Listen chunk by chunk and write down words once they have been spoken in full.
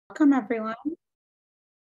Welcome, everyone.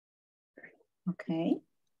 Okay.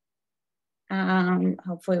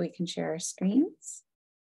 Hopefully we can share our screens.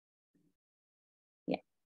 Yeah,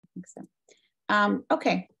 I think so.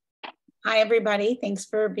 Okay. Hi, everybody. Thanks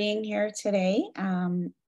for being here today.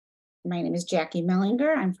 My name is Jackie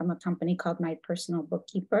Melinger. I'm from a company called My Personal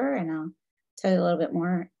Bookkeeper, and I'll tell you a little bit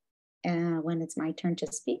more when it's my turn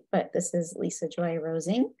to speak. But this is Lisa Joy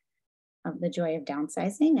Rosing of The Joy of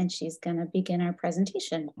Downsizing, and she's going to begin our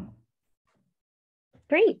presentation.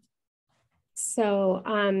 Great. So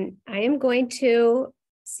I am going to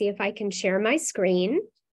see if I can share my screen.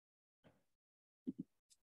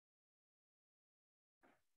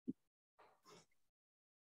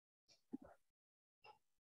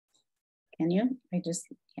 Can you?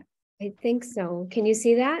 Yeah. I think so. Can you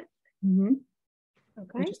see that? Mm-hmm.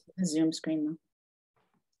 Okay. Just the Zoom screen though.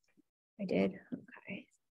 I did. Okay.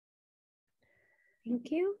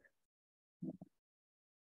 Thank you.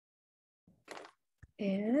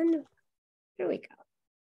 And here we go.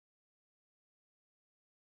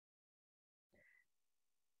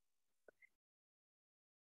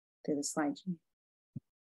 Do the slideshow.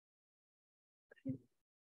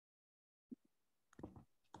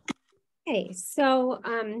 Okay, so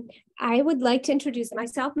I would like to introduce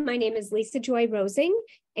myself. My name is Lisa Joy Rosing,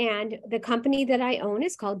 and the company that I own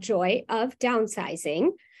is called Joy of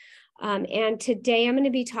Downsizing. And today I'm going to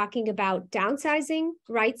be talking about downsizing,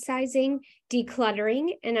 right-sizing,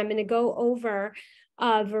 decluttering, and I'm going to go over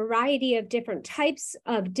a variety of different types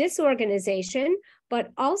of disorganization,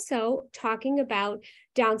 but also talking about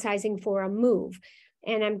downsizing for a move.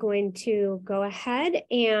 And I'm going to go ahead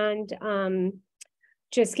and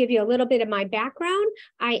just give you a little bit of my background.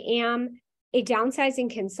 I am a downsizing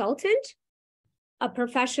consultant, a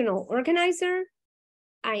professional organizer.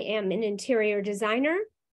 I am an interior designer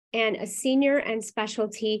and a senior and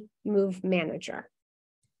specialty move manager.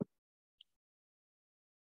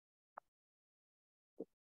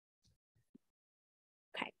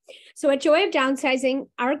 Okay, so at Joy of Downsizing,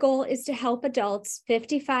 our goal is to help adults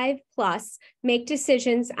 55 plus make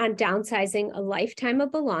decisions on downsizing a lifetime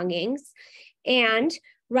of belongings and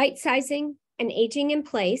right-sizing and aging in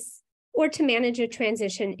place, or to manage a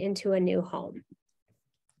transition into a new home.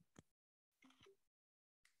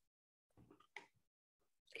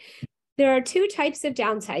 There are two types of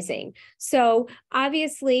downsizing. So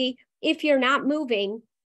obviously, if you're not moving,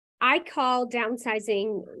 I call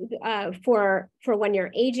downsizing for when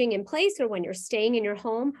you're aging in place or when you're staying in your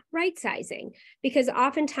home, right-sizing, because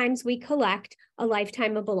oftentimes we collect a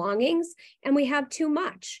lifetime of belongings and we have too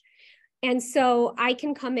much. And so I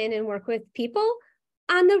can come in and work with people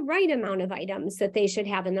on the right amount of items that they should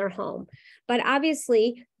have in their home. But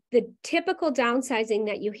obviously, the typical downsizing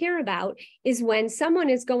that you hear about is when someone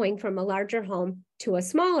is going from a larger home to a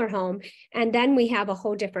smaller home, and then we have a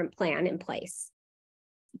whole different plan in place.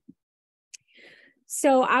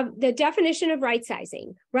 So the definition of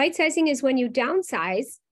right-sizing. Right-sizing is when you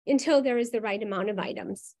downsize until there is the right amount of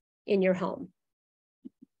items in your home.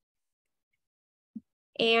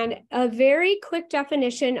 And a very quick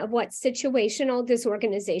definition of what situational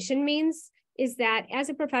disorganization means is that as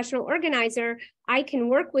a professional organizer, I can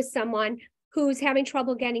work with someone who's having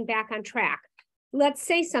trouble getting back on track. Let's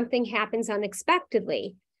say something happens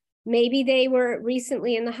unexpectedly. Maybe they were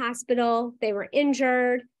recently in the hospital, they were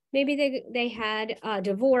injured, maybe they had a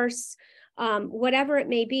divorce, whatever it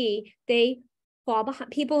may be, they fall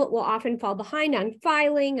behind. People will often fall behind on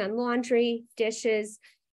filing, on laundry, dishes,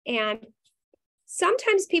 and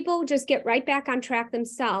sometimes people just get right back on track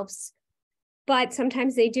themselves, but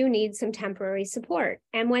sometimes they do need some temporary support.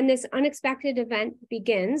 And when this unexpected event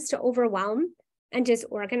begins to overwhelm and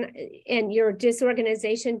your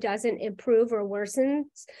disorganization doesn't improve or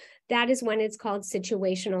worsens, that is when it's called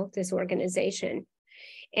situational disorganization.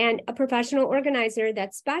 And a professional organizer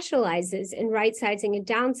that specializes in right-sizing and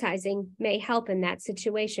downsizing may help in that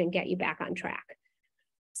situation get you back on track.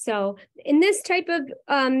 So in this type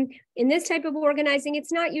of organizing,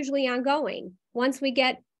 it's not usually ongoing. Once we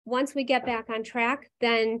get back on track,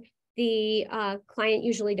 then the client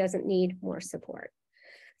usually doesn't need more support.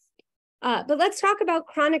 But let's talk about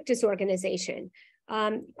chronic disorganization.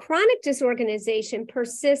 Chronic disorganization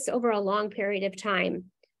persists over a long period of time.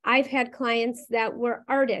 I've had clients that were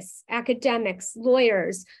artists, academics,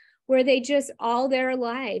 lawyers, where they just all their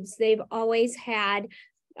lives, they've always had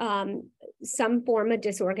some form of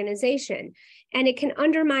disorganization, and it can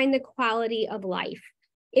undermine the quality of life.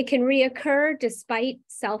 It can reoccur despite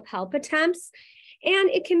self-help attempts, and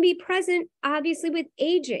it can be present, obviously, with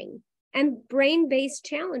aging and brain-based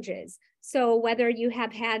challenges. So whether you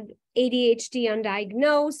have had ADHD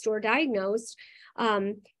undiagnosed or diagnosed,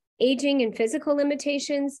 aging and physical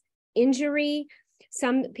limitations, injury.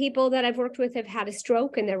 Some people that I've worked with have had a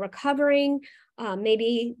stroke and they're recovering.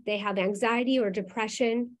 Maybe they have anxiety or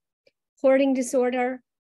depression, hoarding disorder,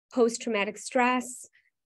 post-traumatic stress,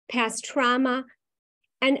 past trauma,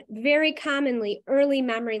 and very commonly early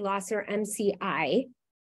memory loss or MCI,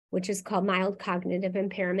 which is called mild cognitive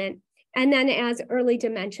impairment. And then as early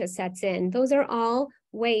dementia sets in, those are all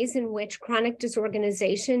ways in which chronic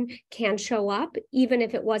disorganization can show up, even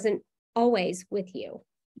if it wasn't always with you.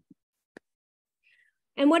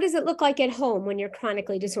 And what does it look like at home when you're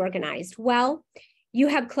chronically disorganized? Well, you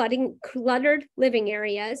have cluttered living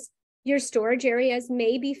areas. Your storage areas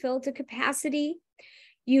may be filled to capacity.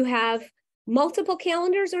 You have multiple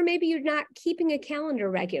calendars, or maybe you're not keeping a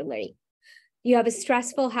calendar regularly. You have a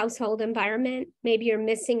stressful household environment. Maybe you're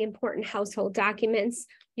missing important household documents.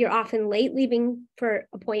 You're often late leaving for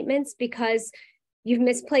appointments because you've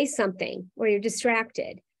misplaced something or you're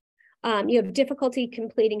distracted. You have difficulty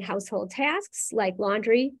completing household tasks like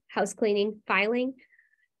laundry, house cleaning, filing.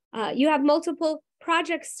 You have multiple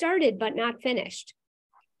projects started but not finished.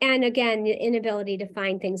 And again, the inability to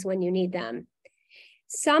find things when you need them.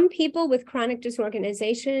 Some people with chronic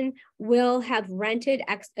disorganization will have rented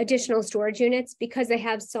additional storage units because they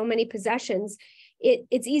have so many possessions.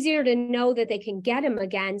 It's easier to know that they can get them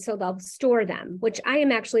again, so they'll store them, which I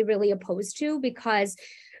am actually really opposed to because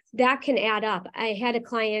that can add up. I had a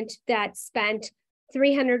client that spent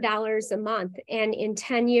 $300 a month, and in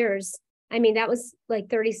 10 years, I mean, that was like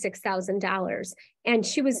 $36,000, and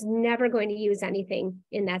she was never going to use anything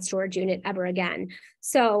in that storage unit ever again.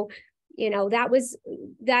 So, you know, that was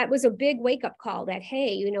a big wake-up call that,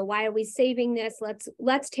 hey, you know, why are we saving this?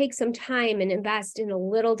 Let's take some time and invest in a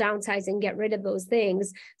little downsizing, get rid of those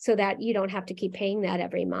things so that you don't have to keep paying that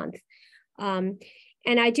every month.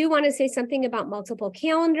 And I do want to say something about multiple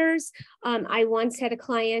calendars. I once had a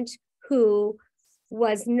client who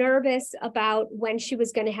was nervous about when she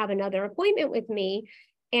was going to have another appointment with me.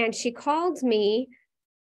 And she called me,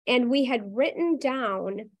 and we had written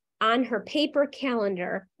down on her paper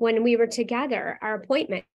calendar when we were together, our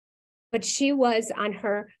appointment, but she was on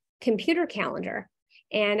her computer calendar.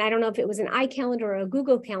 And I don't know if it was an iCalendar or a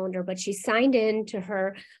Google Calendar, but she signed in to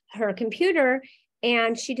her computer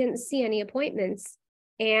and she didn't see any appointments.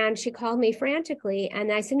 And she called me frantically.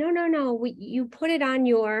 And I said, no, you put it on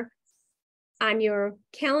your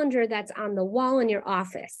calendar that's on the wall in your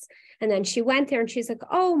office. And then she went there and she's like,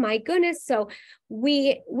 oh my goodness. So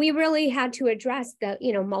we really had to address the,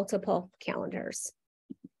 multiple calendars.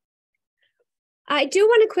 I do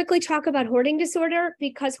want to quickly talk about hoarding disorder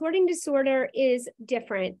because hoarding disorder is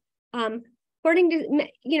different.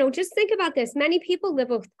 Just think about this. Many people live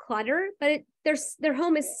with clutter, but their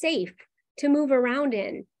home is safe to move around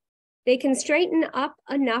in. They can straighten up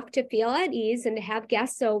enough to feel at ease and to have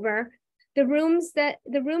guests over. The rooms that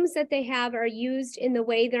they have are used in the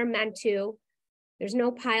way they're meant to. There's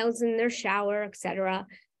no piles in their shower, etc.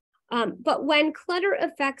 But when clutter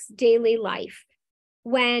affects daily life,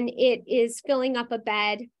 when it is filling up a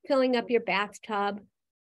bed, filling up your bathtub,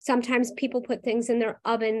 sometimes people put things in their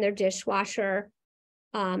oven, their dishwasher,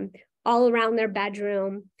 all around their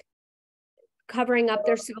bedroom, covering up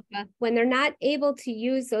their sofa. When they're not able to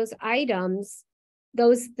use those items,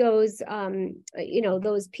 those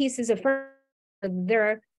pieces of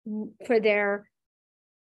furniture for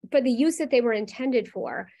the use that they were intended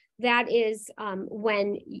for, that is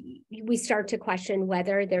when we start to question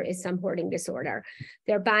whether there is some hoarding disorder.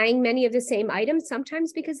 They're buying many of the same items,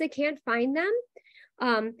 sometimes because they can't find them.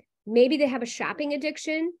 Maybe they have a shopping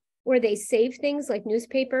addiction where they save things like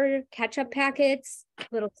newspaper, ketchup packets,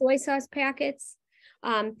 little soy sauce packets.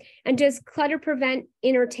 And does clutter prevent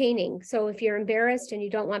entertaining? So if you're embarrassed and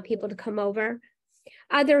you don't want people to come over,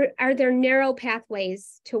 are there narrow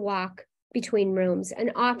pathways to walk between rooms?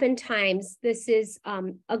 And oftentimes this is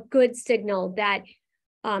a good signal that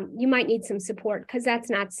you might need some support because that's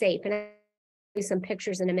not safe. And I'll do some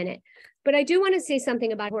pictures in a minute. But I do want to say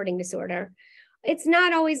something about hoarding disorder. It's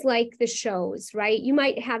not always like the shows, right? You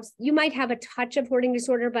might have a touch of hoarding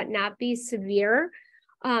disorder, but not be severe.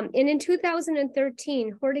 And in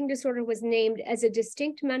 2013, hoarding disorder was named as a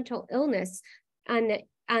distinct mental illness on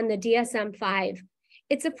the DSM-5.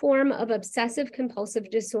 It's a form of obsessive compulsive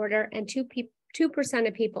disorder, and 2%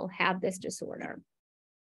 of people have this disorder.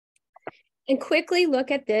 And quickly look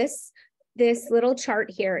at this little chart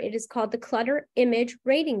here. It is called the Clutter Image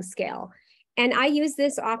Rating Scale. And I use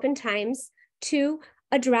this oftentimes to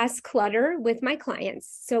address clutter with my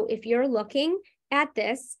clients. So if you're looking at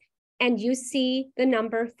this and you see the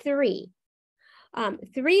number 3,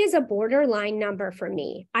 3 is a borderline number for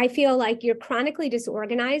me. I feel like you're chronically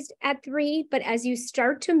disorganized at 3, but as you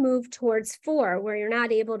start to move towards 4, where you're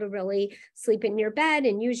not able to really sleep in your bed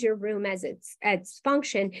and use your room as its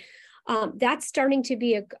function, that's starting to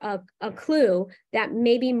be a clue that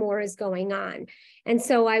maybe more is going on. And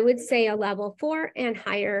so I would say a level 4 and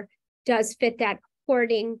higher does fit that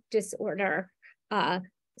hoarding disorder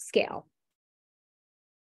scale.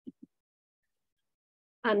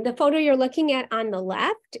 The photo you're looking at on the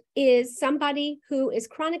left is somebody who is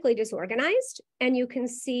chronically disorganized, and you can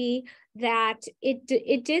see that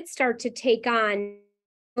it did start to take on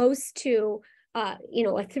close to a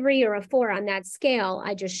 3 or a 4 on that scale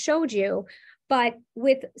I just showed you, but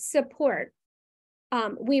with support,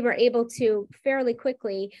 we were able to fairly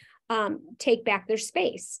quickly take back their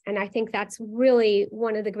space. And I think that's really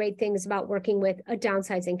one of the great things about working with a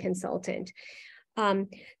downsizing consultant.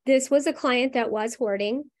 This was a client that was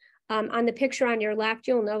hoarding. On the picture on your left,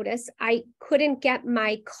 you'll notice I couldn't get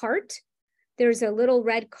my cart. There's a little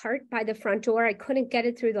red cart by the front door. I couldn't get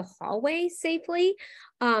it through the hallway safely.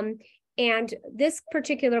 And this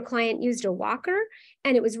particular client used a walker,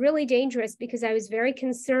 and it was really dangerous because I was very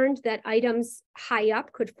concerned that items high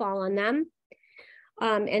up could fall on them.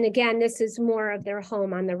 And again, this is more of their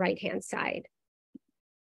home on the right-hand side.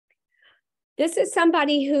 This is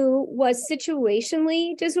somebody who was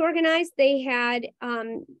situationally disorganized. They had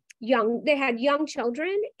young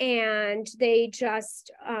children, and they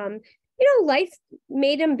just, life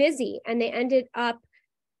made them busy, and they ended up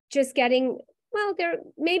just getting, well,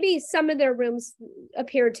 maybe some of their rooms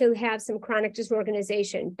appeared to have some chronic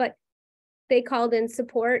disorganization, but they called in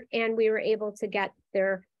support, and we were able to get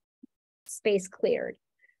their space cleared.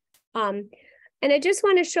 And I just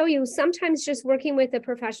want to show you, sometimes just working with a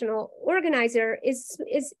professional organizer is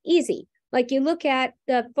easy. Like you look at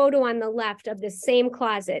the photo on the left of the same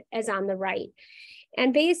closet as on the right.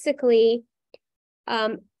 And basically,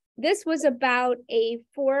 this was about a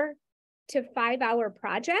 4 to 5 hour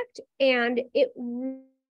project. And it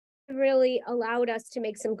really allowed us to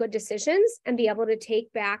make some good decisions and be able to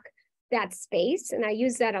take back that space. And I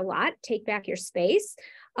use that a lot, take back your space.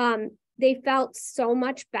 They felt so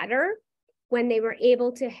much better when they were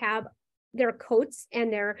able to have their coats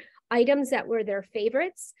and their items that were their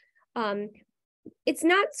favorites. It's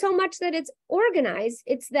not so much that it's organized,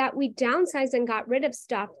 it's that we downsized and got rid of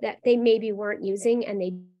stuff that they maybe weren't using and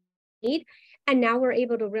they need. And now we're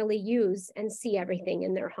able to really use and see everything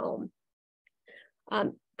in their home.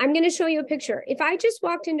 I'm going to show you a picture. If I just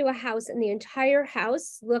walked into a house and the entire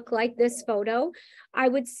house looked like this photo, I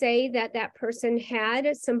would say that that person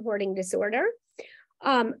had some hoarding disorder.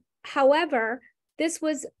 However, this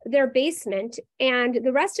was their basement, and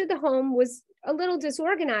the rest of the home was a little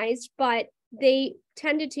disorganized, but they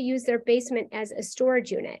tended to use their basement as a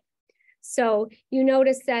storage unit. So you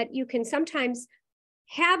notice that you can sometimes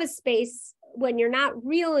have a space when you're not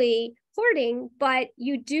really hoarding, but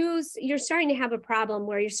you're starting to have a problem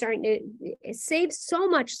where you're starting to save so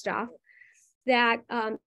much stuff that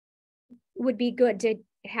would be good to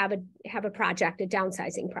have a project, a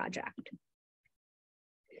downsizing project.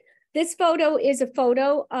 This photo is a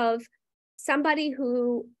photo of somebody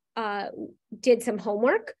who did some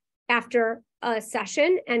homework after a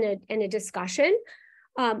session and a discussion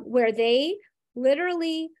where they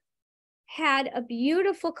literally had a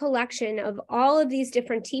beautiful collection of all of these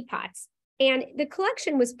different teapots. And the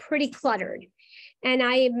collection was pretty cluttered. And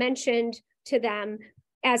I mentioned to them,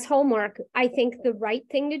 as homework, I think the right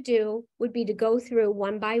thing to do would be to go through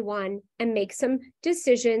one by one and make some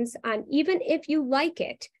decisions on, even if you like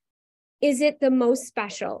it, is it the most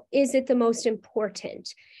special? Is it the most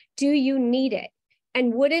important? Do you need it?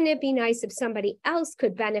 And wouldn't it be nice if somebody else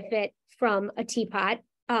could benefit from a teapot,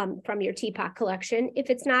 from your teapot collection,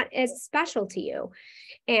 if it's not as special to you?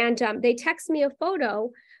 And they text me a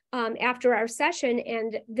photo after our session,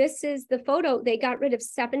 and this is the photo. They got rid of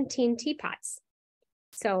 17 teapots.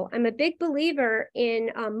 So I'm a big believer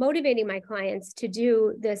in motivating my clients to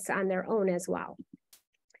do this on their own as well.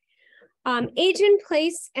 Age in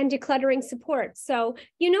place and decluttering support. So,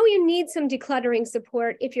 you need some decluttering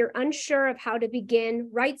support if you're unsure of how to begin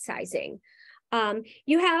right-sizing.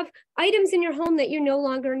 You have items in your home that you no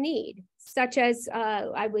longer need, such as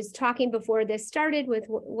I was talking before this started with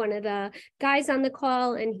one of the guys on the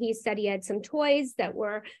call, and he said he had some toys that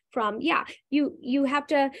were from, you have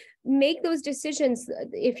to make those decisions.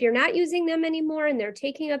 If you're not using them anymore and they're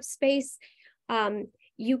taking up space,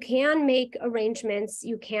 you can make arrangements,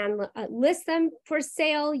 you can list them for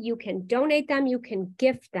sale, you can donate them, you can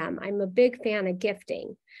gift them. I'm a big fan of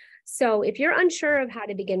gifting. So if you're unsure of how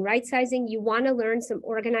to begin right-sizing, you want to learn some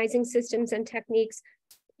organizing systems and techniques,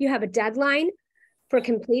 you have a deadline For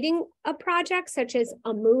completing a project, such as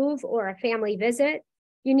a move or a family visit,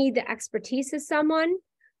 you need the expertise of someone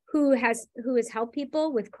who has helped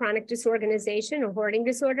people with chronic disorganization or hoarding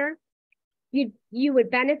disorder. You would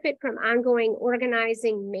benefit from ongoing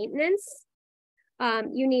organizing maintenance.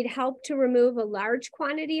 You need help to remove a large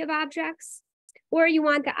quantity of objects, or you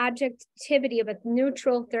want the objectivity of a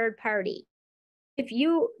neutral third party. If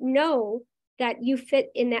you know that you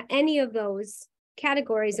fit in any of those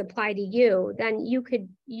categories apply to you, then you could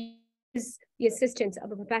use the assistance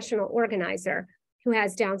of a professional organizer who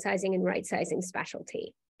has downsizing and right sizing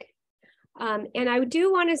specialty. And I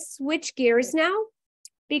do want to switch gears now,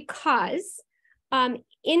 because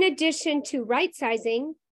in addition to right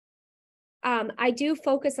sizing, I do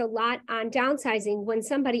focus a lot on downsizing when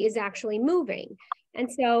somebody is actually moving. And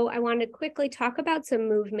so I want to quickly talk about some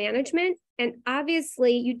move management. And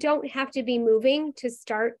obviously, you don't have to be moving to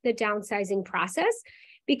start the downsizing process,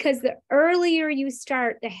 because the earlier you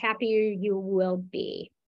start, the happier you will be.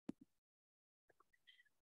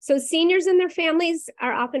 So seniors and their families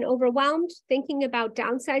are often overwhelmed thinking about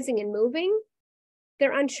downsizing and moving.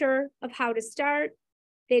 They're unsure of how to start.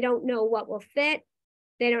 They don't know what will fit.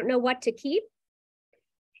 They don't know what to keep.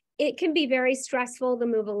 It can be very stressful to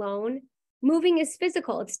move alone. Moving is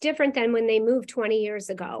physical. It's different than when they moved 20 years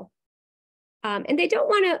ago. And they don't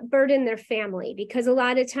want to burden their family, because a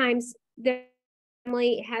lot of times their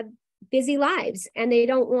family have busy lives and they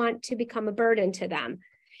don't want to become a burden to them.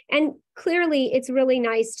 And clearly, it's really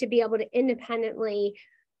nice to be able to independently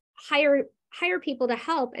hire people to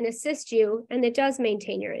help and assist you, and it does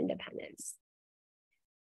maintain your independence.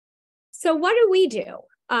 So what do we do?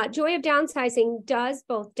 Joy of Downsizing does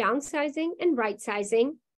both downsizing and right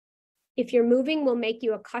sizing. If you're moving, we'll make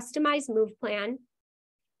you a customized move plan.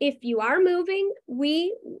 If you are moving,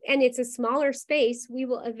 and it's a smaller space, we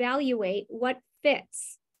will evaluate what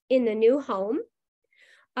fits in the new home.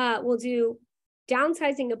 We'll do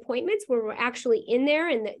downsizing appointments where we're actually in there,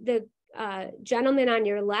 and the gentleman on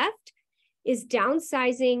your left is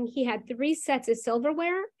downsizing. He had 3 sets of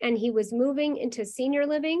silverware and he was moving into senior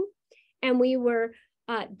living, and we were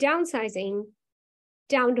downsizing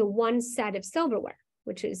down to 1 set of silverware,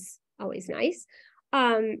 which is always nice.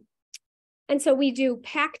 And so we do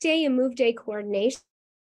pack day and move day coordination,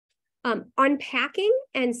 unpacking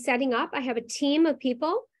and setting up. I have a team of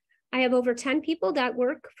people. I have over 10 people that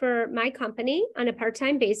work for my company on a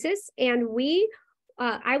part-time basis, and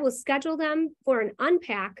I will schedule them for an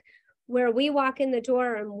unpack where we walk in the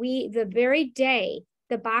door and the very day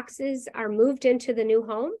the boxes are moved into the new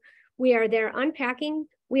home, we are there unpacking.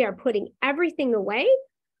 We are putting everything away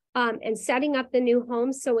and setting up the new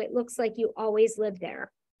home so it looks like you always live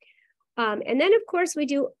there. And then, of course, we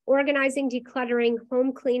do organizing, decluttering,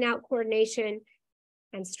 home clean out coordination,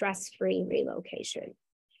 and stress-free relocation.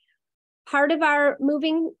 Part of our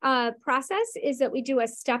moving process is that we do a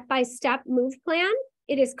step-by-step move plan.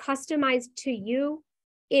 It is customized to you.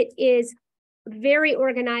 It is very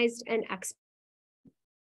organized and expert.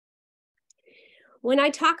 When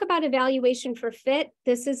I talk about evaluation for fit,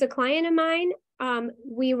 this is a client of mine.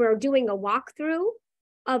 We were doing a walkthrough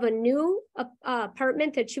of a new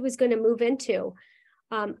apartment that she was going to move into.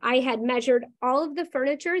 I had measured all of the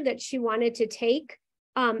furniture that she wanted to take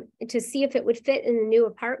to see if it would fit in the new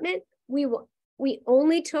apartment. We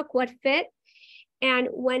only took what fit. And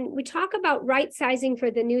when we talk about right sizing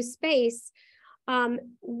for the new space,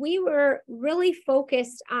 we were really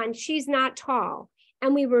focused on, she's not tall.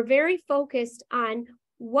 And we were very focused on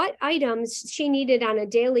what items she needed on a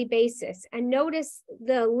daily basis. And notice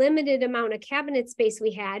the limited amount of cabinet space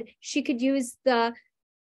we had. She could use the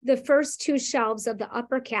first 2 shelves of the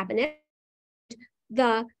upper cabinet.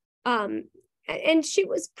 And she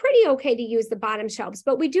was pretty okay to use the bottom shelves,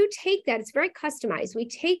 but we do take that. It's very customized. We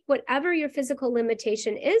take whatever your physical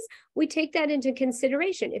limitation is, we take that into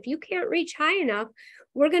consideration. If you can't reach high enough,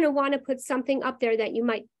 we're going to want to put something up there that you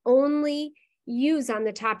might only use on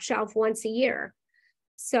the top shelf once a year.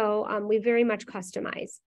 So we very much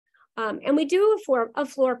customize. And we do a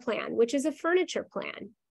floor plan, which is a furniture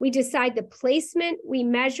plan. We decide the placement, we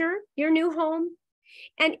measure your new home.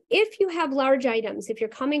 And if you have large items, if you're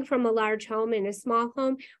coming from a large home and a small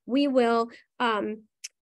home, we will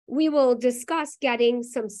discuss getting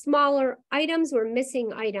some smaller items or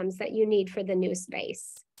missing items that you need for the new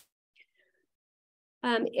space.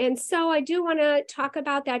 And so I do want to talk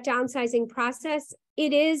about that downsizing process.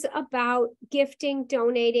 It is about gifting,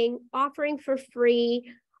 donating, offering for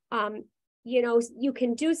free. You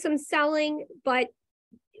can do some selling, but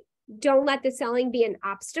don't let the selling be an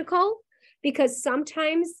obstacle, because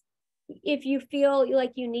sometimes if you feel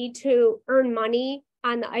like you need to earn money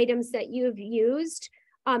on the items that you've used,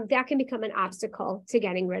 that can become an obstacle to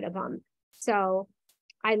getting rid of them. So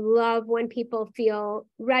I love when people feel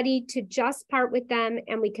ready to just part with them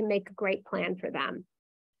and we can make a great plan for them.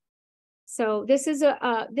 So this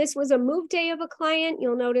was a move day of a client.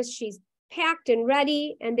 You'll notice she's packed and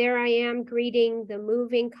ready, and there I am greeting the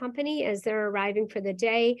moving company as they're arriving for the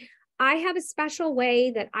day. I have a special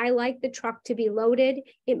way that I like the truck to be loaded.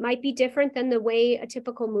 It might be different than the way a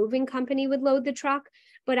typical moving company would load the truck,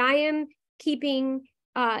 but I am keeping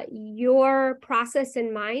your process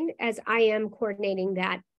in mind as I am coordinating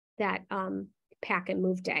that pack and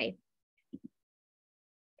move day.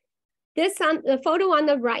 The photo on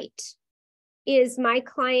the right is my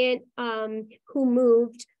client who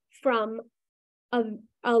moved from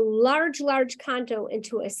a large condo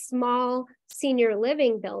into a small senior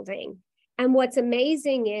living building. And what's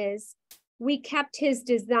amazing is we kept his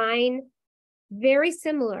design very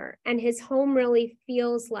similar, and his home really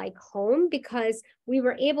feels like home because we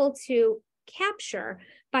were able to capture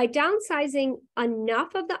by downsizing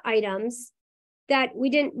enough of the items that we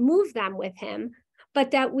didn't move them with him,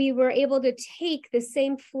 but that we were able to take the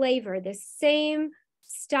same flavor, the same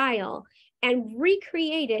style, and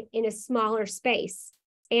recreate it in a smaller space.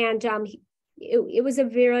 And it was a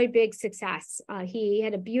very big success. He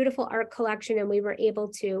had a beautiful art collection, and we were able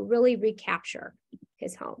to really recapture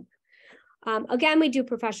his home. Again, we do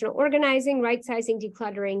professional organizing, right sizing,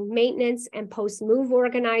 decluttering, maintenance, and post-move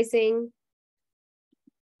organizing.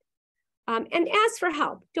 And ask for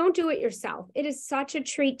help. Don't do it yourself. It is such a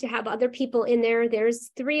treat to have other people in there. There's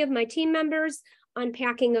 3 of my team members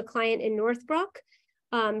unpacking a client in Northbrook.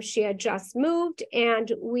 She had just moved,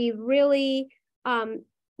 and we really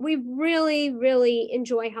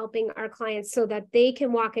enjoy helping our clients so that they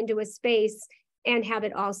can walk into a space and have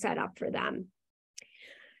it all set up for them.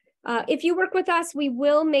 If you work with us, we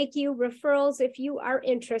will make you referrals if you are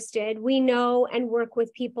interested. We know and work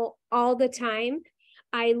with people all the time.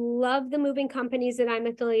 I love the moving companies that I'm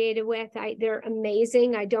affiliated with. They're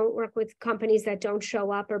amazing. I don't work with companies that don't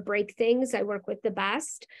show up or break things. I work with the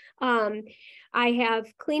best. I have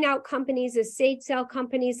clean out companies, estate sale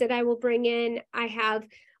companies that I will bring in. I have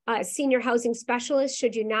senior housing specialists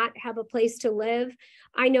should you not have a place to live.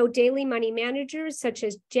 I know daily money managers such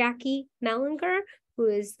as Jackie Melinger, who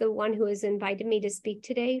is the one who has invited me to speak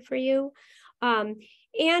today for you.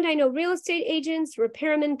 And I know real estate agents,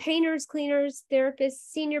 repairmen, painters, cleaners, therapists,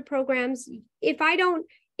 senior programs. If I don't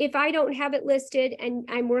have it listed and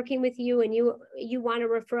I'm working with you and you want a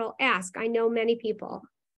referral, ask. I know many people.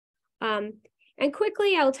 And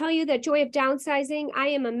quickly, I'll tell you that Joy of Downsizing, I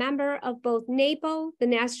am a member of both NAPO, the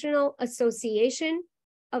National Association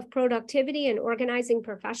of Productivity and Organizing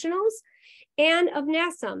Professionals, and of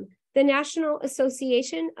NASM, the National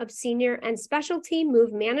Association of Senior and Specialty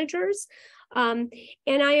Move Managers. And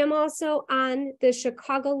I am also on the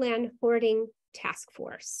Chicagoland Hoarding Task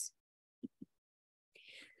Force.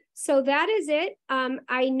 So that is it.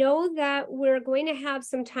 I know that we're going to have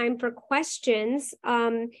some time for questions.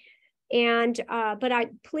 But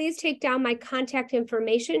please take down my contact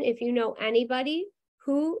information if you know anybody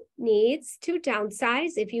who needs to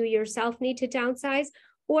downsize, if you yourself need to downsize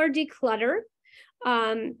or declutter.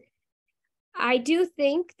 I do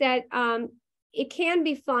think that it can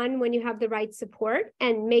be fun when you have the right support,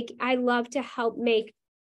 and I love to help make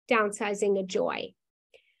downsizing a joy.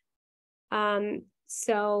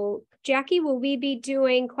 So Jackie, will we be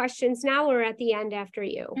doing questions now or at the end after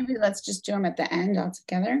you? Maybe let's just do them at the end all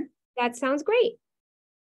together. That sounds great.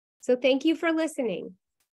 So thank you for listening.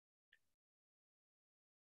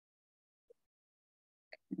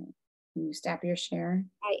 Can you stop your share?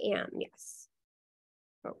 I am, yes.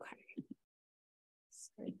 Okay.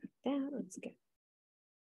 Sorry about that. Let's get.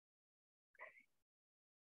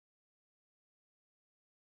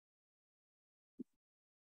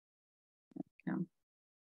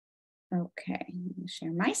 Okay, I'm going to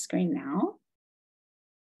share my screen now.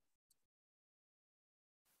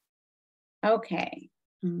 Okay,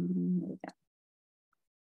 here we go.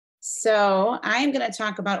 So I'm going to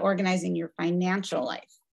talk about organizing your financial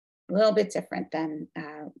life, a little bit different than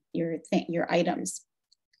your items.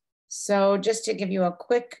 So just to give you a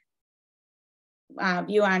quick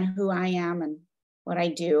view on who I am and what I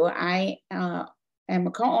do, I am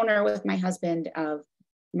a co-owner with my husband of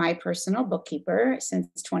My Personal Bookkeeper since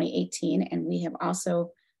 2018, and we have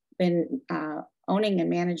also been owning and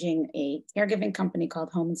managing a caregiving company called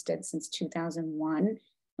Homestead since 2001.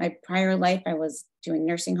 My prior life, I was doing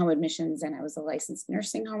nursing home admissions, and I was a licensed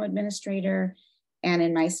nursing home administrator. And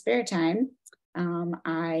in my spare time,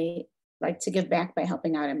 I like to give back by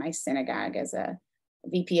helping out in my synagogue as a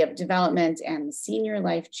VP of development and senior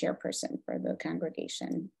life chairperson for the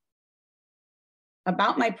congregation.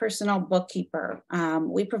 about my personal bookkeeper.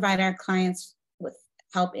 We provide our clients with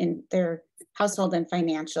help in their household and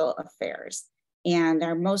financial affairs. And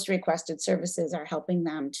our most requested services are helping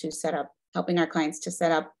our clients to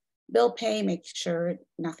set up bill pay, make sure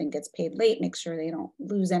nothing gets paid late, make sure they don't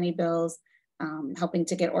lose any bills, helping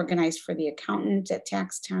to get organized for the accountant at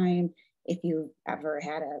tax time. If you've ever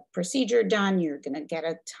had a procedure done, you're going to get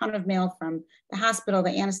a ton of mail from the hospital,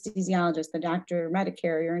 the anesthesiologist, the doctor,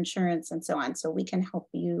 Medicare, your insurance, and so on. So we can help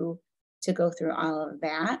you to go through all of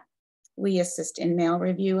that. We assist in mail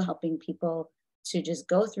review, helping people to just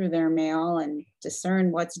go through their mail and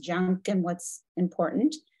discern what's junk and what's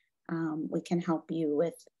important. We can help you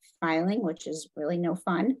with filing, which is really no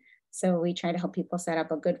fun. So we try to help people set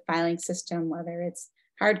up a good filing system, whether it's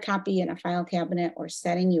hard copy in a file cabinet or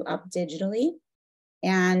setting you up digitally.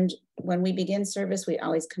 And when we begin service, we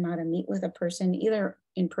always come out and meet with a person, either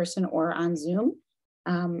in person or on Zoom.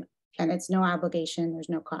 And it's no obligation, there's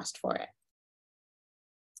no cost for it.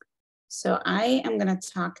 So I am going to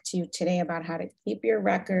talk to you today about how to keep your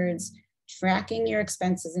records, tracking your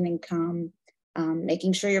expenses and income,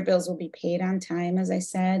 making sure your bills will be paid on time, as I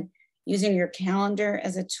said, using your calendar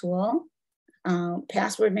as a tool.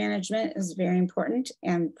 Password management is very important,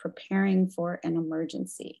 and preparing for an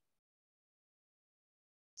emergency.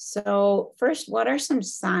 So first, what are some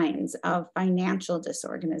signs of financial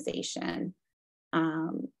disorganization?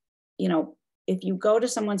 If you go to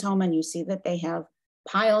someone's home and you see that they have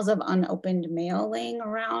piles of unopened mail laying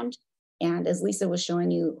around, and as Lisa was showing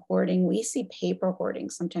you, hoarding, we see paper hoarding.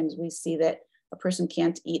 Sometimes we see that a person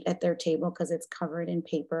can't eat at their table because it's covered in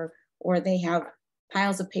paper, or they have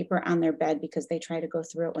piles of paper on their bed because they try to go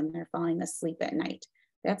through it when they're falling asleep at night.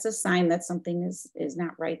 That's a sign that something is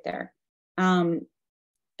not right there.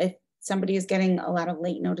 If somebody is getting a lot of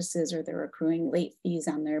late notices, or they're accruing late fees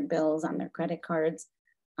on their bills, on their credit cards,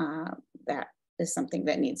 that is something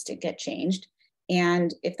that needs to get changed.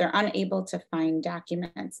 And if they're unable to find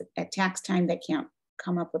documents at tax time, they can't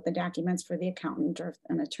come up with the documents for the accountant, or if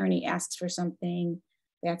an attorney asks for something,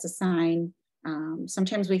 that's a sign.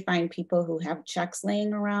 Sometimes we find people who have checks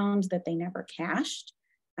laying around that they never cashed.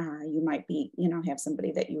 You might be, have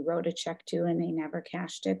somebody that you wrote a check to and they never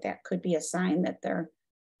cashed it. That could be a sign that they're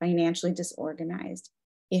financially disorganized.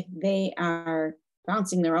 If they are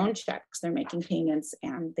bouncing their own checks, they're making payments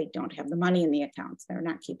and they don't have the money in the accounts, they're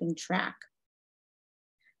not keeping track.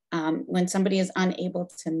 When somebody is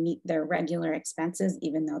unable to meet their regular expenses,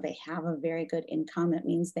 even though they have a very good income, it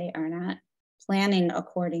means they are not planning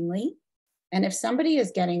accordingly. And if somebody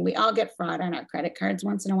is we all get fraud on our credit cards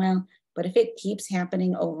once in a while, but if it keeps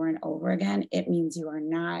happening over and over again, it means you are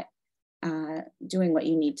not doing what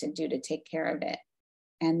you need to do to take care of it.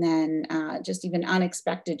 And then just even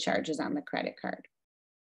unexpected charges on the credit card.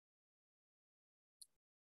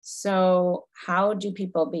 So how do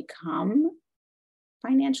people become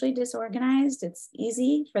financially disorganized? It's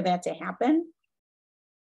easy for that to happen.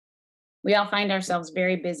 We all find ourselves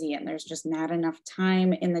very busy, and there's just not enough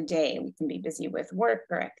time in the day. We can be busy with work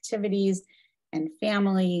or activities and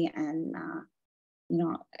family, and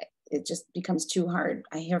it just becomes too hard.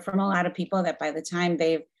 I hear from a lot of people that by the time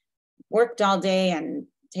they've worked all day and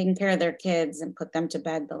taken care of their kids and put them to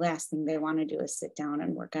bed, the last thing they want to do is sit down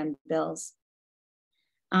and work on bills.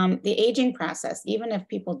 The aging process, even if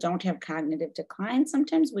people don't have cognitive decline,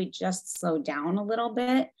 sometimes we just slow down a little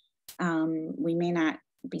bit. We may not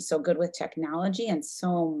be so good with technology, and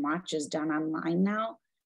so much is done online now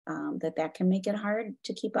that can make it hard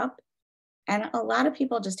to keep up. And a lot of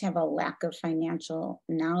people just have a lack of financial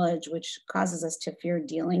knowledge, which causes us to fear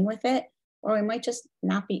dealing with it, or we might just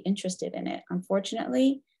not be interested in it.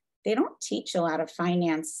 Unfortunately, they don't teach a lot of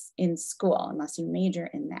finance in school unless you major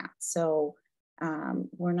in that. So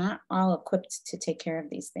we're not all equipped to take care of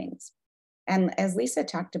these things. And as Lisa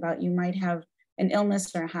talked about, you might have an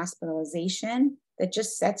illness or a hospitalization that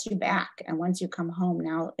just sets you back. And once you come home,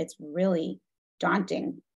 now it's really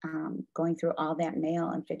daunting going through all that mail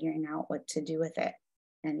and figuring out what to do with it.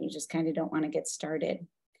 And you just kind of don't want to get started.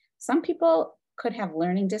 Some people could have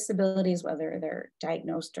learning disabilities, whether they're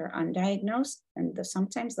diagnosed or undiagnosed. And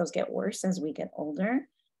sometimes those get worse as we get older.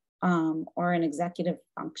 Or an executive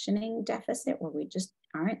functioning deficit where we just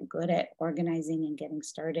aren't good at organizing and getting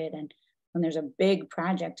started. And when there's a big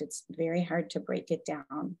project, it's very hard to break it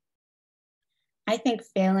down. I think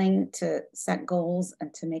failing to set goals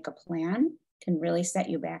and to make a plan can really set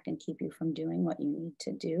you back and keep you from doing what you need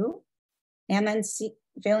to do. And then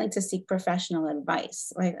failing to seek professional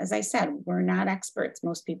advice. Like, as I said, we're not experts.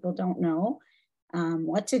 Most people don't know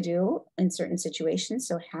what to do in certain situations.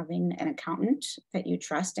 So having an accountant that you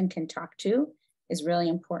trust and can talk to is really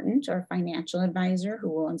important, or a financial advisor who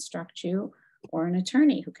will instruct you, or an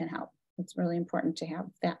attorney who can help. It's really important to have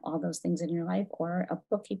all those things in your life, or a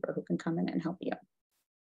bookkeeper who can come in and help you.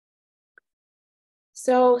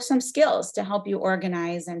 So some skills to help you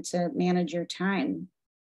organize and to manage your time.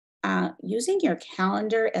 Using your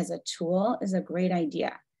calendar as a tool is a great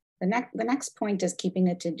idea. The next point is keeping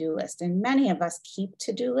a to-do list. And many of us keep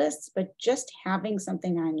to-do lists, but just having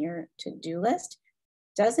something on your to-do list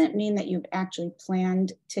doesn't mean that you've actually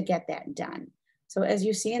planned to get that done. So as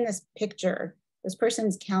you see in this picture, this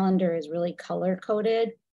person's calendar is really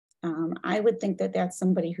color-coded. I would think that that's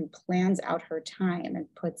somebody who plans out her time and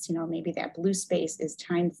puts, maybe that blue space is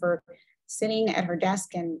time for sitting at her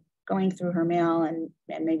desk and going through her mail, and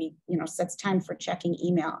maybe, sets time for checking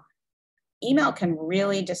email. Email can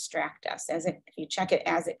really distract us if you check it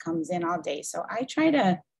as it comes in all day. So I try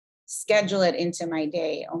to schedule it into my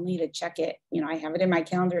day only to check it. I have it in my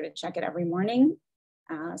calendar to check it every morning,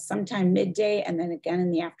 sometime midday, and then again in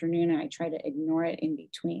the afternoon, and I try to ignore it in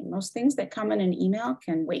between. Most things that come in an email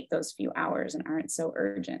can wait those few hours and aren't so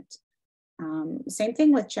urgent. Same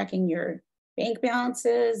thing with checking your bank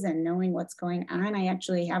balances and knowing what's going on. I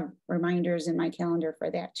actually have reminders in my calendar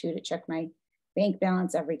for that too, to check my bank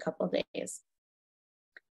balance every couple of days.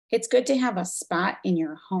 It's good to have a spot in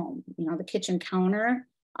your home. The kitchen counter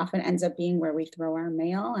often ends up being where we throw our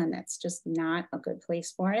mail, and that's just not a good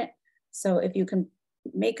place for it. So if you can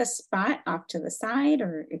make a spot off to the side,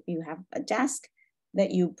 or if you have a desk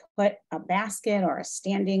that you put a basket or a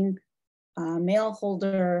standing mail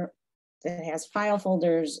holder that has file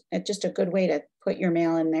folders, it's just a good way to put your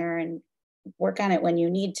mail in there and work on it when you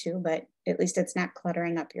need to, but at least it's not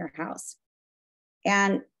cluttering up your house.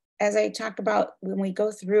 And as I talk about, when we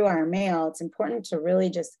go through our mail, it's important to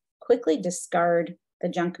really just quickly discard the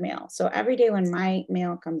junk mail. So every day when my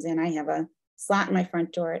mail comes in, I have a slot in my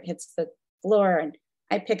front door, it hits the floor, and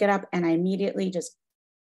I pick it up, and I immediately, just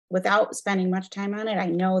without spending much time on it, I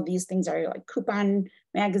know these things are like coupon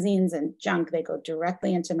magazines and junk. They go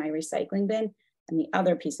directly into my recycling bin, and the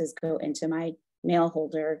other pieces go into my mail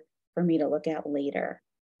holder for me to look at later.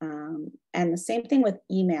 And the same thing with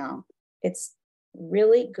email. It's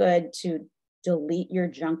really good to delete your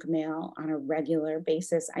junk mail on a regular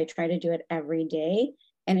basis. I try to do it every day.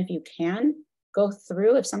 And if you can, go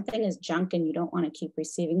through, if something is junk and you don't want to keep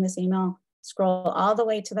receiving this email, scroll all the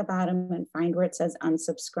way to the bottom and find where it says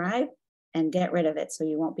unsubscribe and get rid of it, so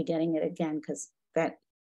you won't be getting it again, because that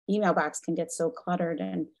email box can get so cluttered,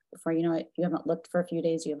 and before you know it, you haven't looked for a few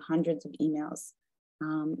days, you have hundreds of emails.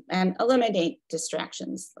 And eliminate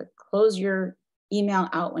distractions. Like, close your email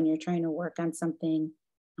out when you're trying to work on something.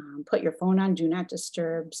 Put your phone on do not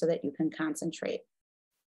disturb so that you can concentrate.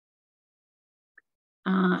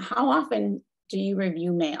 How often do you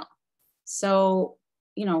review mail? So,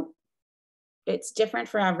 it's different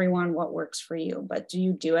for everyone what works for you, but do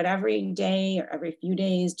you do it every day or every few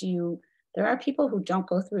days? There are people who don't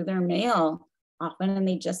go through their mail often, and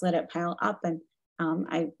they just let it pile up. And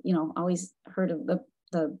I, always heard of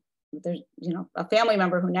there's, a family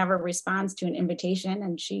member who never responds to an invitation.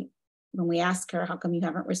 And when we ask her, how come you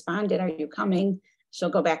haven't responded? Are you coming? She'll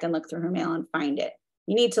go back and look through her mail and find it.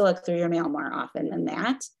 You need to look through your mail more often than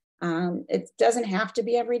that. It doesn't have to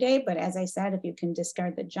be every day, but as I said, if you can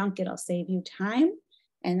discard the junk, it'll save you time.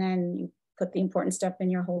 And then you put the important stuff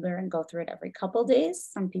in your holder and go through it every couple days.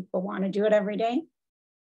 Some people want to do it every day.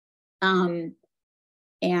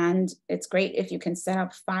 And it's great if you can set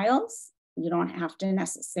up files. You don't have to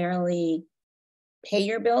necessarily pay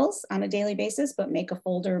your bills on a daily basis, but make a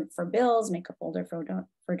folder for bills, make a folder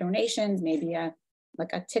for donations, maybe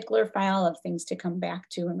like a tickler file of things to come back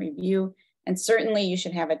to and review. And certainly you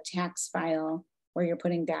should have a tax file where you're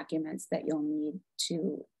putting documents that you'll need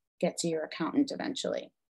to get to your accountant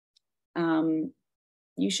eventually.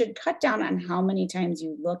 You should cut down on how many times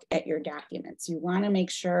you look at your documents. You want to make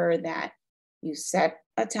sure that you set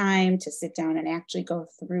a time to sit down and actually go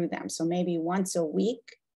through them. So maybe once a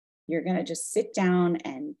week, you're going to just sit down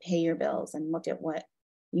and pay your bills and look at what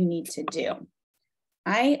you need to do.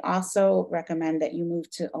 I also recommend that you move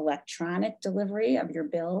to electronic delivery of your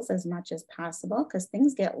bills as much as possible, because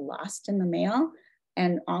things get lost in the mail.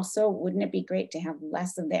 And also, wouldn't it be great to have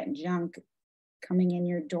less of that junk coming in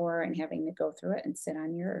your door and having to go through it and sit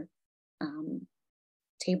on your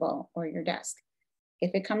table or your desk?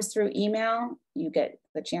 If it comes through email, you get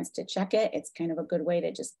the chance to check it. It's kind of a good way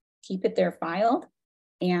to just keep it there filed.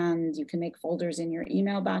 And you can make folders in your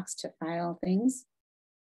email box to file things.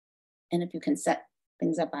 And if you can set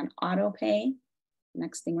things up on auto pay,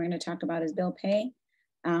 next thing we're going to talk about is bill pay,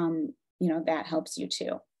 that helps you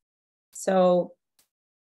too. So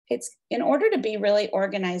it's in order to be really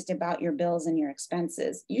organized about your bills and your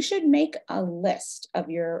expenses, you should make a list of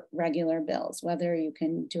your regular bills, whether you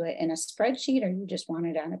can do it in a spreadsheet or you just want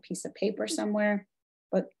it on a piece of paper somewhere,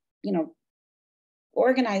 but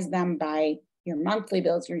organize them by your monthly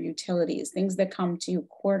bills, your utilities, things that come to you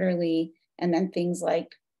quarterly, and then things like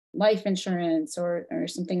life insurance or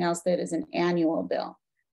something else that is an annual bill.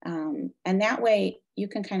 And that way you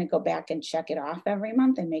can kind of go back and check it off every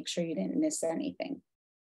month and make sure you didn't miss anything.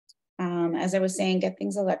 As I was saying, get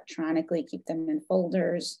things electronically, keep them in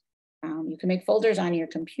folders. You can make folders on your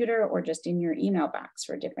computer or just in your email box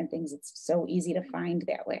for different things. It's so easy to find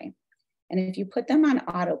that way. And if you put them on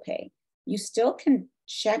auto pay, you still can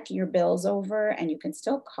check your bills over and you can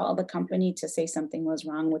still call the company to say something was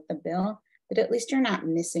wrong with the bill, but at least you're not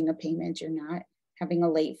missing a payment. You're not having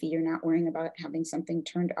a late fee. You're not worrying about having something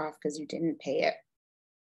turned off because you didn't pay it.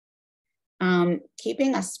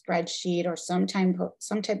 Keeping a spreadsheet or some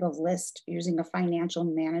type of list using a financial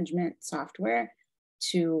management software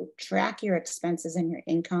to track your expenses and your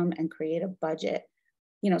income and create a budget.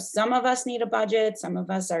 Some of us need a budget, some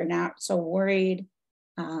of us are not so worried,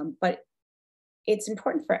 but it's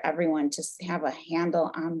important for everyone to have a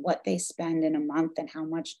handle on what they spend in a month and how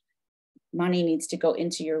much money needs to go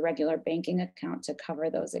into your regular banking account to cover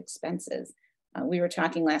those expenses. We were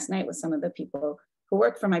talking last night with some of the people who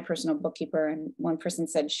work for my personal bookkeeper, and one person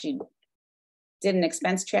said she did an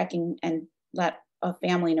expense tracking and let a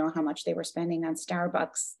family know how much they were spending on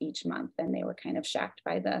Starbucks each month, and they were kind of shocked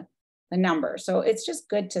by the number. So it's just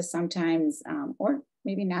good to sometimes, or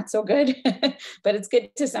maybe not so good, but it's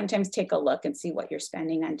good to sometimes take a look and see what you're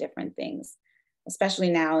spending on different things, especially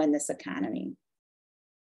now in this economy.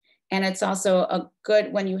 And it's also a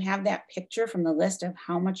good, when you have that picture from the list of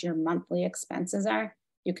how much your monthly expenses are,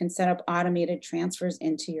 you can set up automated transfers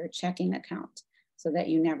into your checking account so that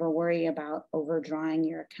you never worry about overdrawing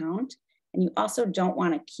your account. And you also don't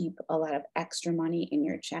want to keep a lot of extra money in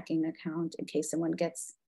your checking account in case someone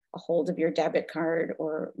gets a hold of your debit card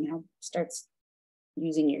or starts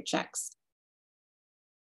using your checks.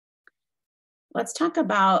 Let's talk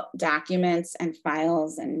about documents and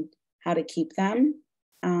files and how to keep them.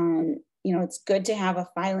 It's good to have a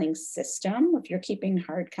filing system. If you're keeping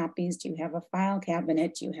hard copies, do you have a file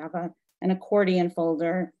cabinet? Do you have an accordion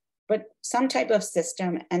folder? But some type of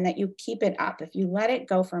system, and that you keep it up. If you let it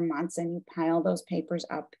go for months and you pile those papers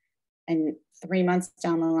up, and 3 months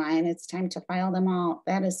down the line, it's time to file them all,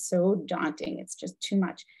 that is so daunting. It's just too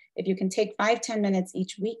much. If you can take 5-10 minutes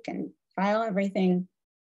each week and file everything,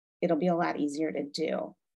 it'll be a lot easier to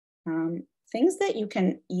do. Things that you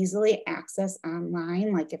can easily access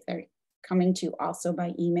online, like if they're coming to you also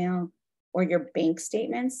by email, or your bank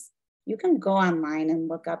statements, you can go online and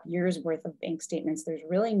look up years worth of bank statements. There's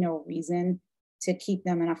really no reason to keep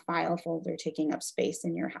them in a file folder taking up space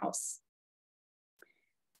in your house.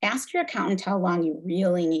 Ask your accountant how long you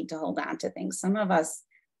really need to hold on to things. Some of us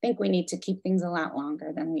think we need to keep things a lot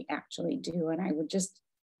longer than we actually do. And I would just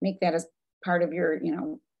make that as part of your,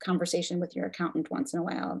 conversation with your accountant once in a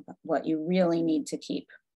while, what you really need to keep.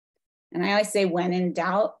 And I always say, when in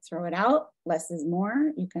doubt, throw it out. Less is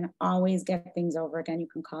more. You can always get things over again. You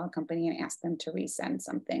can call a company and ask them to resend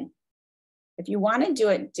something. If you want to do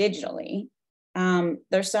it digitally,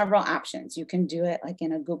 there's several options. You can do it like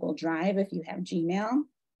in a Google Drive if you have Gmail.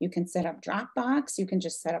 You can set up Dropbox. You can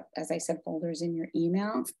just set up, as I said, folders in your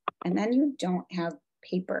email. And then you don't have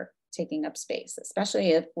paper taking up space,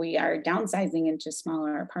 especially if we are downsizing into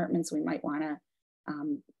smaller apartments. We might want to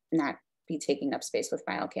not be taking up space with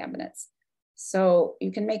file cabinets. So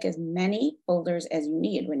you can make as many folders as you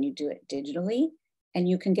need when you do it digitally, and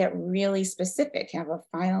you can get really specific, have a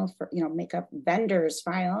file for, make a vendor's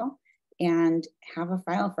file and have a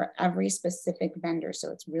file for every specific vendor.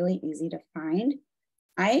 So it's really easy to find.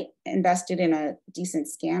 I invested in a decent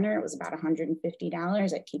scanner. It was about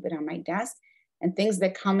 $150. I keep it on my desk. And things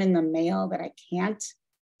that come in the mail that I can't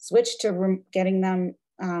switch to getting them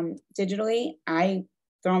digitally, I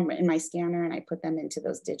throw them in my scanner and I put them into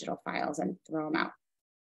those digital files and throw them out.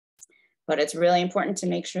 But it's really important to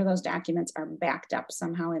make sure those documents are backed up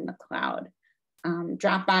somehow in the cloud.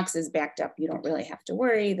 Dropbox is backed up. You don't really have to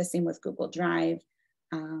worry. The same with Google Drive,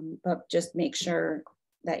 but just make sure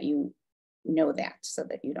that you know that so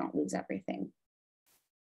that you don't lose everything.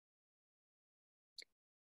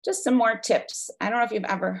 Just some more tips. I don't know if you've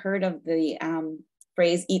ever heard of the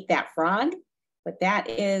phrase, eat that frog, but that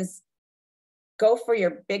is go for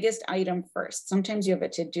your biggest item first. Sometimes you have a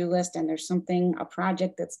to-do list and there's a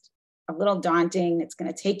project that's a little daunting. It's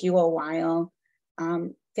gonna take you a while.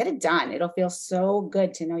 Get it done. It'll feel so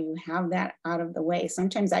good to know you have that out of the way.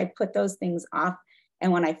 Sometimes I put those things off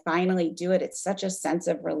And when I finally do it, it's such a sense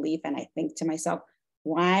of relief. And I think to myself,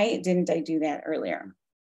 why didn't I do that earlier?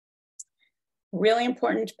 Really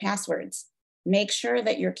important, passwords. Make sure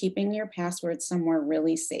that you're keeping your passwords somewhere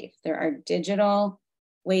really safe. There are digital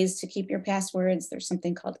ways to keep your passwords. There's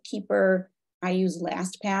something called Keeper. I use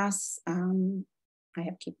LastPass. I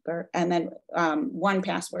have Keeper. And then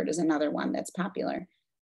 1Password is another one that's popular.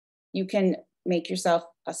 You can make yourself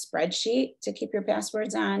a spreadsheet to keep your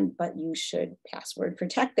passwords on, but you should password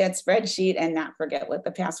protect that spreadsheet and not forget what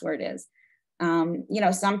the password is.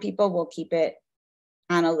 Some people will keep it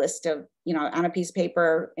on a list of, on a piece of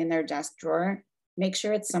paper in their desk drawer. Make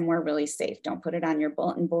sure it's somewhere really safe. Don't put it on your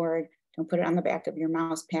bulletin board. Don't put it on the back of your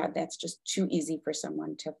mouse pad. That's just too easy for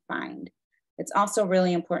someone to find. It's also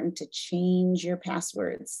really important to change your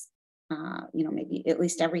passwords, maybe at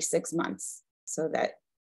least every 6 months, so that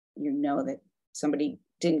you know that somebody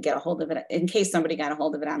didn't get a hold of it. In case somebody got a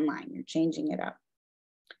hold of it online, you're changing it up.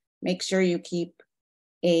 Make sure you keep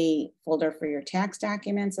a folder for your tax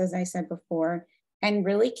documents, as I said before, and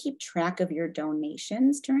really keep track of your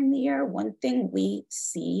donations during the year. One thing we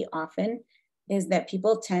see often is that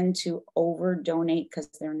people tend to over donate because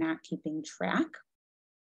they're not keeping track.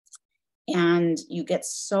 And you get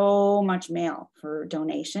so much mail for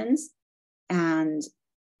donations, and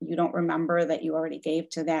you don't remember that you already gave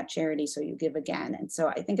to that charity, so you give again. And so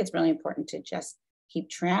I think it's really important to just keep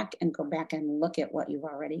track and go back and look at what you've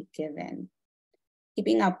already given.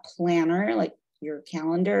 Keeping a planner, like your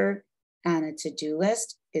calendar and a to-do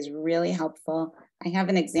list, is really helpful. I have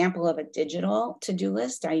an example of a digital to-do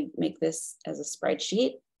list. I make this as a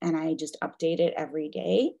spreadsheet and I just update it every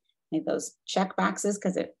day. Make those check boxes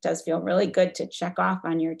because it does feel really good to check off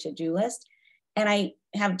on your to-do list. And I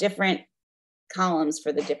have different columns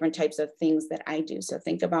for the different types of things that I do. So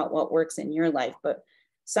think about what works in your life, but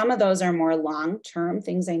some of those are more long-term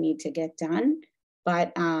things I need to get done,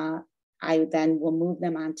 but I then will move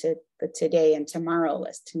them onto the today and tomorrow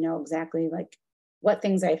list to know exactly like what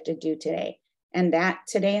things I have to do today. And that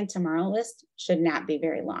today and tomorrow list should not be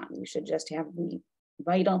very long. You should just have the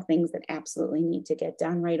vital things that absolutely need to get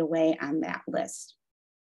done right away on that list.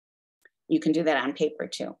 You can do that on paper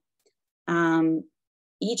too.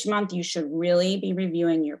 Each month you should really be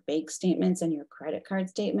reviewing your bank statements and your credit card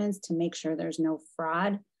statements to make sure there's no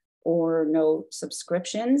fraud or no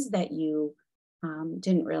subscriptions that you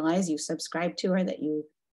didn't realize you subscribed to, or that you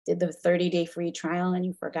did the 30-day free trial and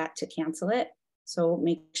you forgot to cancel it. So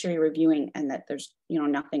make sure you're reviewing and that there's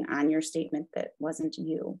nothing on your statement that wasn't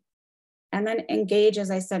you. And then engage, as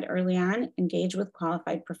I said early on, engage with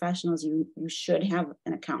qualified professionals. You should have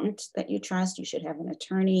an accountant that you trust. You should have an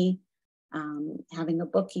attorney. Having a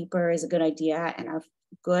bookkeeper is a good idea, and a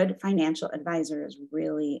good financial advisor is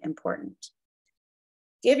really important.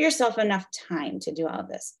 Give yourself enough time to do all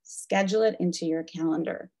this. Schedule it into your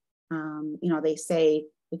calendar. They say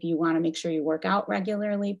if you want to make sure you work out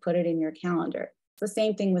regularly, put it in your calendar. It's the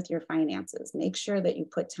same thing with your finances. Make sure that you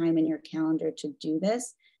put time in your calendar to do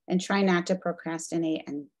this, and try not to procrastinate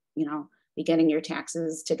and be getting your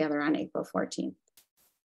taxes together on April 14th.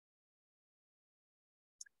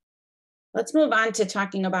 Let's move on to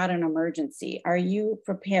talking about an emergency. Are you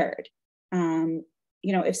prepared?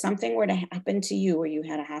 If something were to happen to you, where you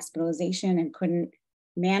had a hospitalization and couldn't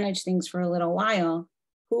manage things for a little while,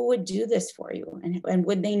 who would do this for you? And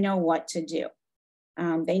would they know what to do?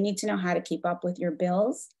 They need to know how to keep up with your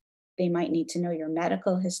bills. They might need to know your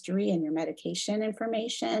medical history and your medication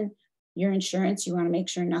information. Your insurance, you want to make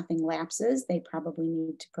sure nothing lapses. They probably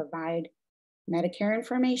need to provide Medicare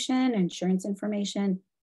information, insurance information.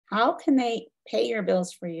 How can they pay your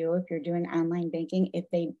bills for you if you're doing online banking if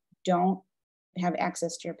they don't have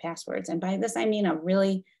access to your passwords? And by this, I mean a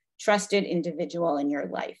really trusted individual in your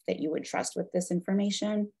life that you would trust with this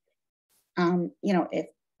information. If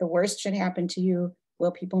the worst should happen to you,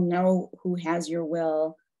 will people know who has your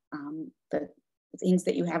will? The things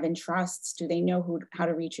that you have in trusts, do they know how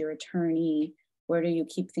to reach your attorney? Where do you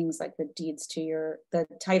keep things like the deeds to the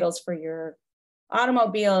titles for your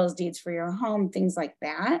automobiles, deeds for your home, things like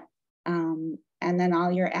that. And then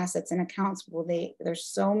all your assets and accounts, there's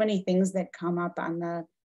so many things that come up on the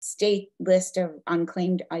state list of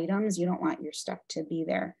unclaimed items. You don't want your stuff to be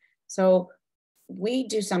there. So we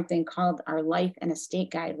do something called our life and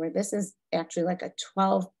estate guide, where this is actually like a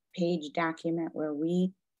 12-page document where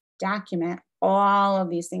we document all of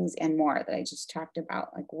these things and more that I just talked about.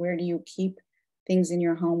 Like, where do you keep things in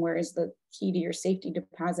your home? Where is the key to your safety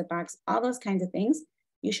deposit box? All those kinds of things.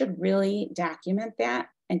 You should really document that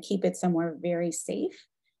and keep it somewhere very safe.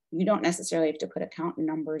 You don't necessarily have to put account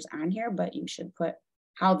numbers on here, but you should put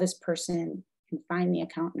how this person can find the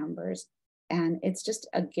account numbers. And it's just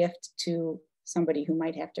a gift to somebody who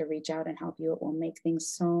might have to reach out and help you, it will make things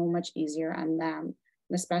so much easier on them.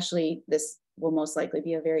 And especially this will most likely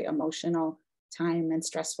be a very emotional time and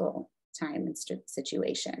stressful time and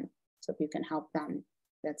situation. So if you can help them,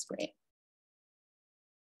 that's great.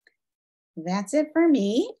 That's it for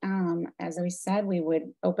me. As we said, we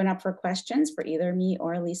would open up for questions for either me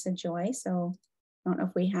or Lisa Joy. So I don't know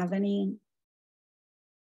if we have any.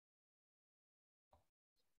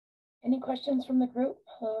 Any questions from the group?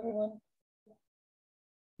 Hello, everyone.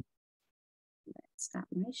 Let's stop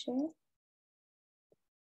my share.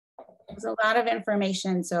 There's a lot of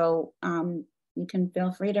information, so you can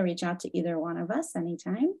feel free to reach out to either one of us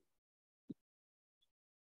anytime.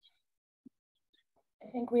 I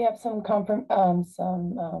think we have some great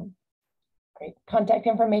contact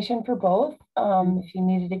information for both. If you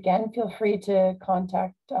need it again, feel free to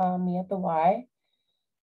contact me at the Y.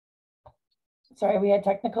 Sorry, we had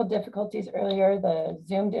technical difficulties earlier. The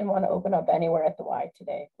Zoom didn't want to open up anywhere at the Y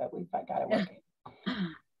today, but we got it working.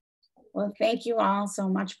 Well, thank you all so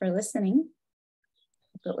much for listening.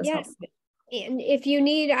 It was helpful. And if you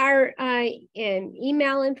need our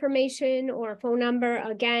email information or phone number,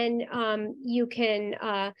 again, you can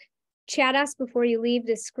chat us before you leave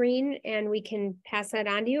the screen and we can pass that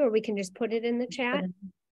on to you, or we can just put it in the chat.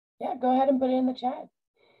 Yeah, go ahead and put it in the chat.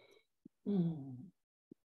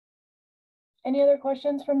 Any other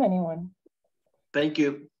questions from anyone? Thank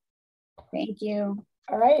you. Thank you.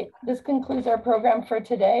 All right, this concludes our program for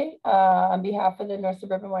today. On behalf of the North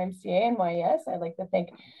Suburban YMCA and YES, I'd like to thank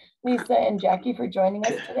Lisa and Jackie for joining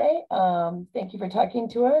us today. Thank you for talking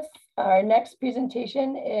to us. Our next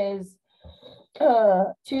presentation is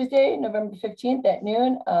Tuesday, November 15th at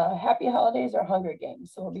noon. Happy Holidays or Hunger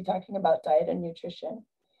Games. So we'll be talking about diet and nutrition.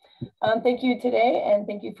 Thank you today, and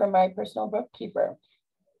thank you for my personal bookkeeper.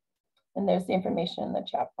 And there's the information in the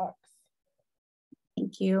chat box.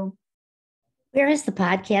 Thank you. Where is the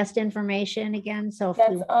podcast information again? So if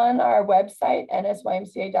that's on our website,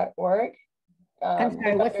 nsymca.org. I'm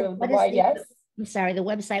sorry, I'm sorry, the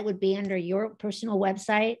website would be under your personal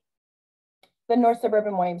website? The North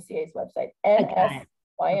Suburban YMCA's website,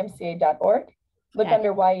 nsymca.org. Look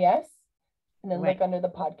under YES, and then look under the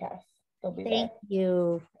podcast. They'll be there. Thank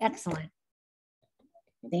you. Excellent.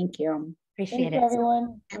 Thank you. Appreciate it.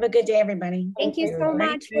 Everyone. Have a good day, everybody. Thank you so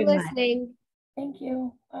much for listening. Thank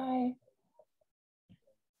you. Bye.